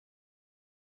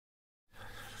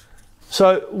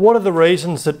So what are the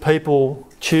reasons that people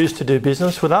choose to do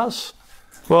business with us?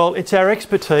 Well, it's our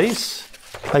expertise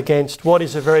against what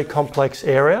is a very complex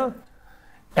area,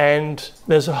 and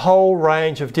there's a whole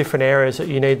range of different areas that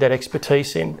you need that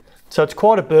expertise in. So it's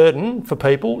quite a burden for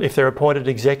people, if they're appointed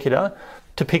executor,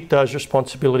 to pick those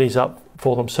responsibilities up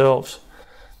for themselves.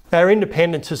 Our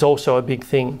independence is also a big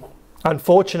thing.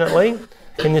 Unfortunately,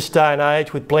 in this day and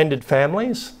age with blended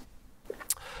families,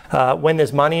 when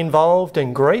there's money involved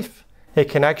and grief, it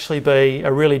can actually be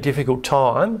a really difficult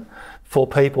time for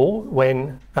people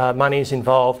when money is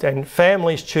involved, and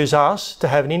families choose us to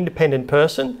have an independent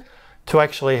person to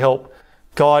actually help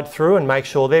guide through and make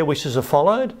sure their wishes are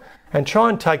followed and try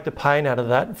and take the pain out of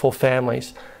that for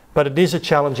families. But it is a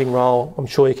challenging role, I'm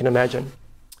sure you can imagine.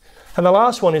 And the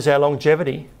last one is our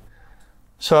longevity.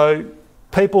 So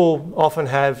people often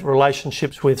have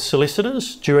relationships with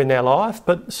solicitors during their life,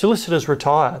 but solicitors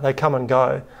retire, they come and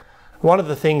go. One of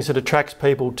the things that attracts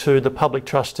people to the Public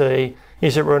Trustee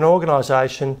is that we're an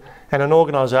organisation, and an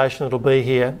organisation that will be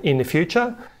here in the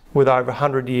future with over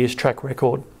 100 years track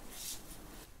record.